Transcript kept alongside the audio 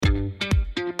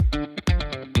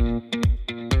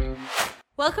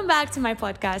Welcome back to my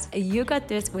podcast, You Got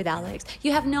This with Alex.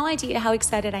 You have no idea how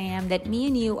excited I am that me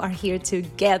and you are here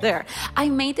together. I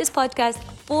made this podcast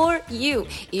for you.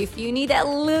 If you need that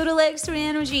little extra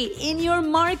energy in your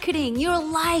marketing, your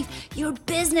life, your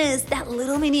business, that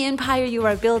little mini empire you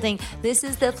are building, this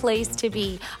is the place to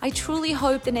be. I truly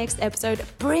hope the next episode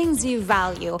brings you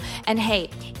value. And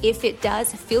hey, if it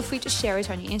does, feel free to share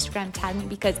it on your Instagram, tag me,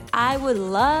 because I would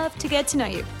love to get to know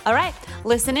you. All right,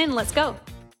 listen in, let's go.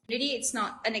 It's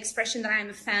not an expression that I'm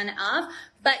a fan of,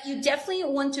 but you definitely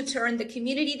want to turn the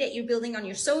community that you're building on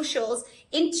your socials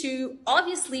into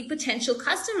obviously potential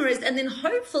customers and then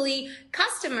hopefully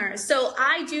customers. So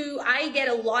I get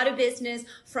a lot of business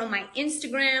from my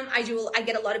Instagram. I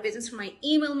get a lot of business from my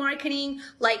email marketing.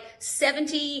 Like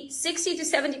 60 to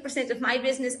 70% of my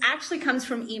business actually comes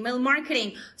from email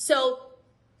marketing.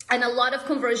 And a lot of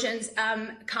conversions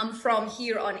come from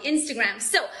here on Instagram.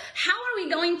 So how are we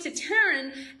going to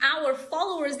turn our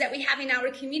followers that we have in our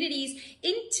communities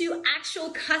into actual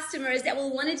customers that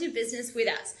will want to do business with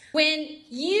us? When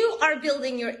you are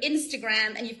building your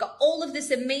Instagram and you've got all of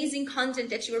this amazing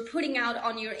content that you are putting out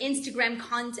on your Instagram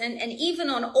content and even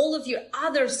on all of your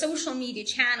other social media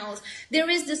channels, there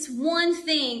is this one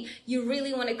thing you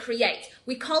really want to create.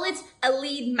 We call it a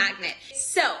lead magnet.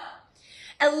 So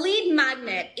a lead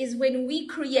magnet is when we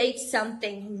create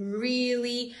something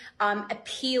really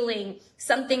appealing,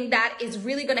 something that is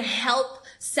really going to help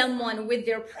someone with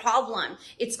their problem.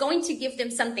 It's going to give them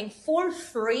something for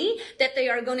free that they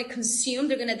are going to consume,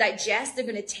 they're going to digest, they're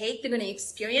going to take, they're going to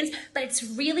experience, but it's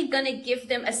really going to give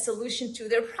them a solution to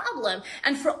their problem.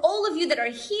 And for all of you that are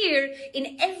here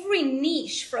in every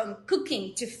niche, from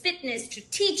cooking to fitness to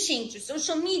teaching to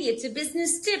social media to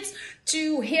business tips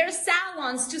to hair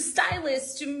salons to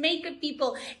stylists to makeup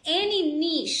people, any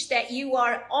niche that you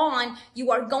are on,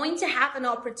 you are going to have an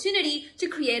opportunity to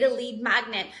create a lead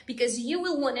magnet, because you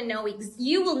will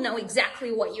know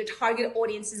exactly what your target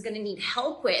audience is going to need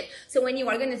help with. So when you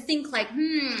are going to think like,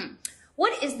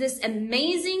 what is this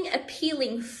amazing,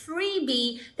 appealing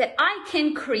freebie that I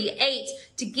can create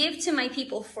to give to my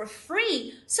people for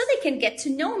free so they can get to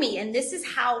know me? And this is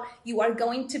how you are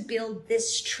going to build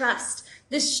this trust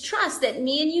that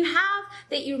me and you have,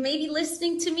 that you're maybe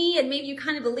listening to me and maybe you're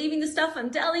kind of believing the stuff I'm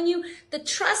telling you. The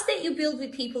trust that you build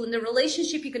with people and the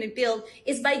relationship you're going to build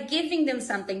is by giving them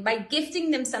something, by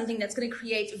gifting them something that's going to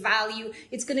create value.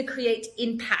 It's going to create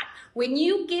impact. When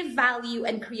you give value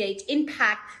and create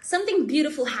impact, something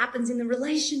beautiful happens in the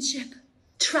relationship.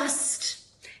 Trust.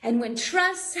 And when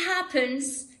trust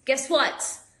happens, guess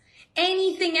what?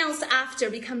 Anything else after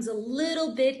becomes a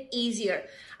little bit easier.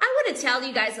 I want to tell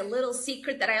you guys a little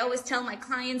secret that I always tell my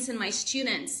clients and my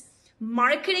students.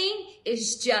 Marketing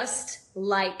is just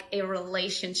like a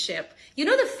relationship. You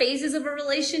know the phases of a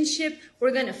relationship?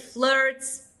 We're going to flirt.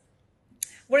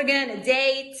 We're going to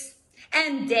date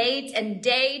and date and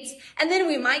date. And then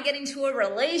we might get into a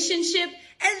relationship.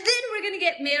 And then we're going to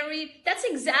get married. That's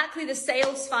exactly the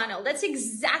sales funnel. That's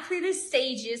exactly the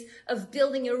stages of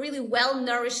building a really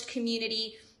well-nourished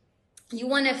community. You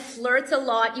want to flirt a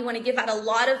lot. You want to give out a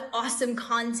lot of awesome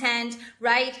content,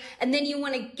 right? And then you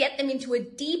want to get them into a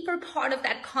deeper part of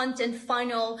that content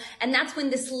funnel. And that's when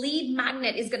this lead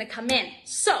magnet is going to come in.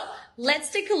 So let's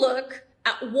take a look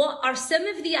at what are some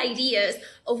of the ideas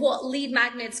of what lead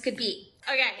magnets could be.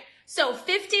 Okay, so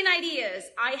 15 ideas.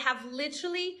 I have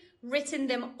literally written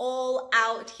them all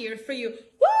out here for you.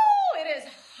 Woo! It is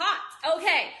hot.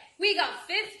 Okay, we got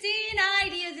 15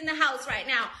 ideas in the house right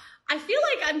now. I feel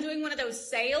like I'm doing one of those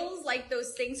sales, like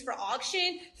those things for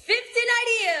auction. 15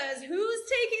 ideas. Who's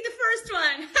taking the first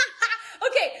one?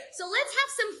 Okay, so let's have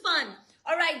some fun.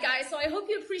 All right, guys, so I hope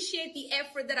you appreciate the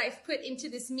effort that I've put into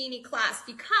this mini class,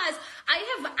 because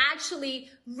I have actually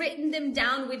written them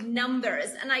down with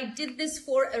numbers, and I did this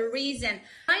for a reason.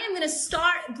 I am going to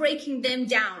start breaking them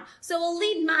down. So a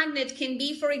lead magnet can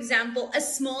be, for example, a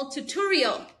small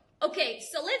tutorial. Okay,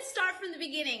 so let's start from the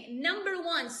beginning. Number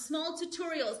one, small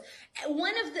tutorials.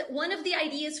 One of the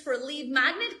ideas for a lead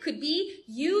magnet could be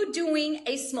you doing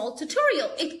a small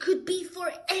tutorial. It could be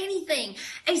for anything.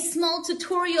 A small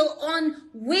tutorial on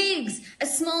wigs, a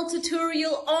small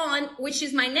tutorial on, which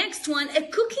is my next one, a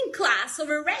cooking class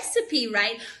or a recipe,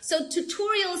 right? So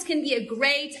tutorials can be a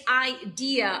great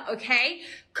idea, okay?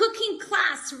 Cooking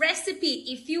class, recipe.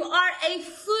 If you are a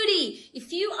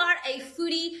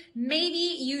foodie,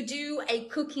 maybe you do a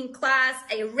cooking class,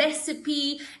 a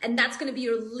recipe, and that's going to be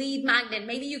your lead magnet.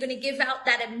 Maybe you're going to give out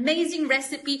that amazing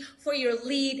recipe for your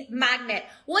lead magnet.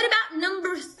 What about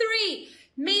number 3?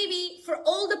 Maybe for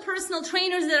all the personal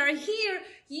trainers that are here,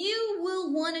 you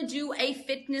will want to do a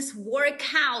fitness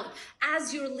workout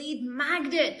as your lead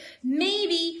magnet.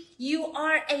 Maybe you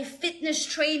are a fitness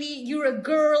trainee, you're a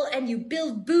girl and you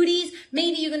build booties.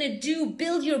 Maybe you're going to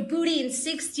build your booty in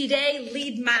 60-day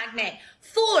lead magnet.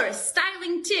 4,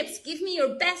 styling tips. Give me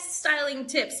your best styling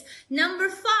tips. Number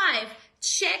 5,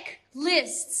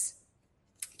 checklists.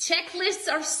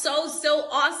 Checklists are so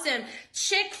awesome.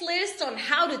 Checklist on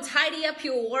how to tidy up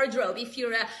your wardrobe if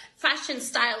you're a fashion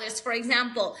stylist, for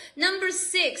example. Number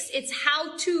 6, it's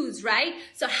how-tos, right?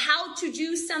 So how to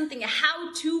do something, a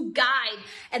how-to guide.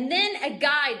 And then a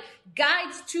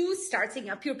guides to starting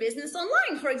up your business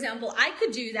online, for example. I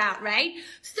could do that, right?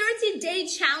 30-day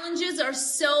challenges are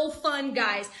so fun,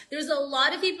 guys. There's a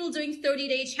lot of people doing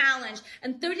 30-day challenge,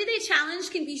 and 30-day challenge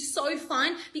can be so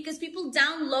fun because people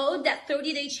download that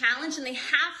 30-day challenge and they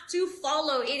have to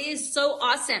follow. It is so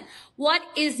awesome. What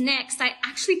is next? I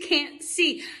actually can't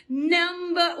see.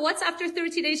 What's after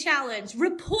 30-day challenge?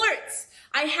 Reports.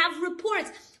 I have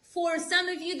reports. For some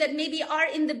of you that maybe are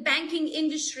in the banking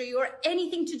industry or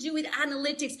anything to do with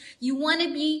analytics, you want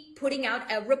to be putting out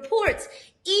reports.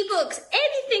 Ebooks,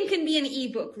 anything can be an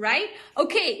ebook, right?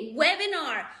 Okay,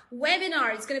 webinar.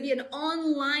 It's going to be an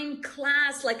online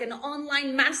class, like an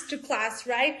online masterclass,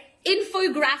 right?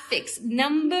 Infographics.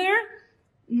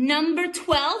 Number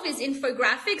 12 is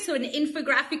infographic. So an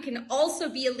infographic can also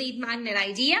be a lead magnet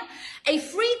idea. A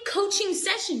free coaching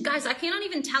session. Guys, I cannot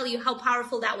even tell you how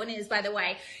powerful that one is, by the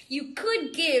way. You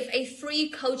could give a free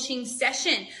coaching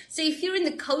session. So if you're in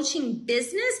the coaching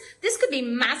business, this could be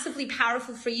massively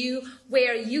powerful for you,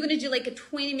 where you're going to do like a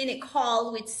 20-minute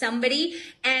call with somebody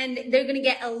and they're going to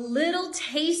get a little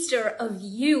taster of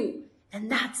you.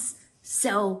 And that's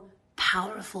so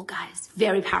powerful, guys.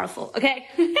 Very powerful. Okay.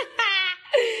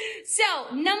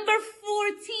 So, number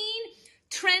 14,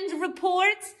 trend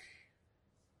reports.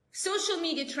 Social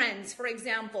media trends, for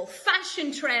example,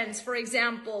 fashion trends, for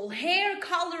example, hair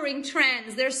coloring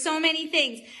trends. There's so many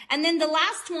things. And then the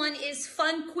last one is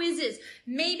fun quizzes.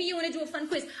 Maybe you want to do a fun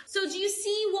quiz. So do you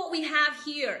see what we have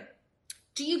here?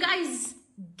 Do you guys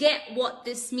get what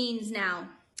this means now?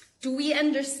 Do we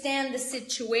understand the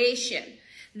situation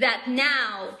that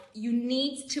now you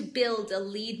need to build a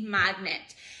lead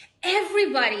magnet?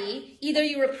 Everybody, either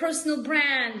you're a personal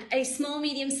brand, a small,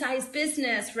 medium-sized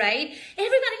business, right?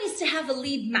 Everybody needs to have a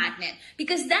lead magnet,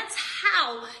 because that's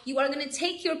how you are going to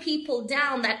take your people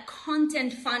down that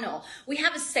content funnel. We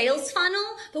have a sales funnel,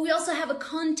 but we also have a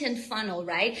content funnel,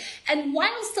 right? And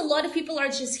whilst a lot of people are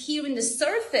just here in the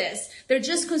surface, they're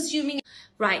just consuming.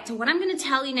 Right, so what I'm going to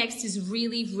tell you next is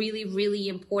really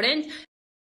important.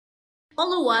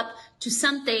 Follow up to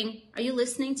something. Are you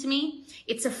listening to me?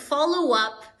 It's a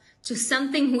follow-up to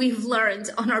something we've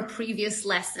learned on our previous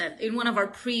lesson, in one of our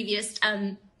previous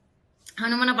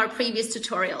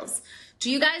tutorials.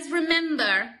 Do you guys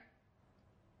remember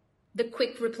the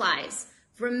quick replies?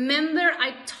 Remember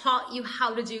I taught you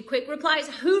how to do quick replies?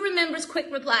 Who remembers quick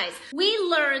replies? We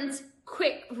learned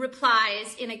quick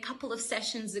replies in a couple of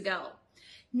sessions ago.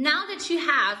 Now that you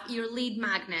have your lead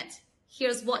magnet,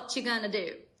 here's what you're gonna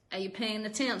do. Are you paying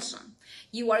attention?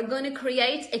 You are gonna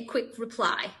create a quick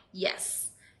reply. Yes.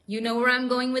 You know where I'm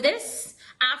going with this?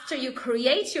 After you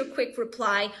create your quick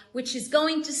reply, which is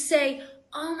going to say,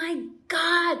 oh my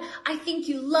God, I think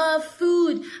you love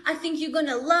food. I think you're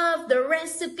gonna love the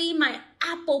recipe, my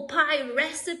apple pie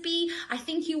recipe. I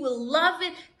think you will love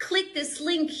it. Click this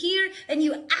link here and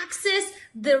you access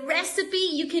the recipe.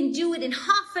 You can do it in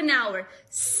half an hour.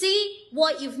 See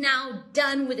what you've now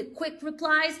done with the quick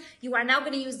replies. You are now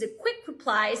gonna use the quick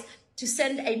replies to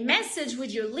send a message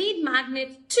with your lead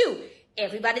magnet to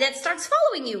everybody that starts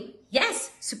following you.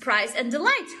 Yes, surprise and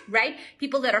delight, right?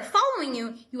 People that are following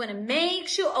you, you want to make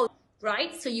sure,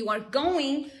 right? So you are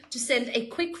going to send a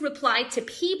quick reply to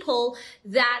people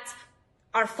that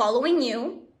are following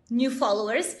you, new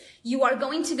followers. You are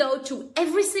going to go to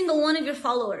every single one of your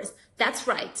followers. That's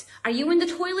right. Are you in the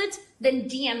toilet? Then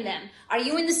DM them. Are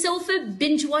you in the sofa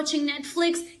binge watching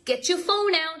Netflix? Get your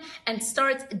phone out and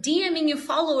start DMing your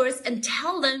followers and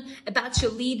tell them about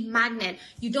your lead magnet.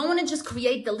 You don't want to just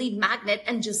create the lead magnet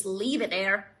and just leave it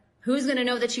there. Who's going to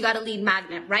know that you got a lead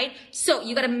magnet, right? So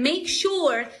you got to make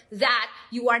sure that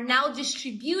you are now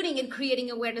distributing and creating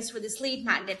awareness for this lead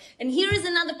magnet. And here is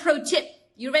another pro tip.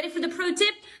 You ready for the pro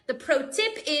tip? The pro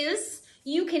tip is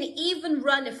you can even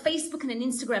run a Facebook and an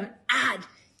Instagram ad.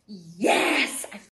 Yes!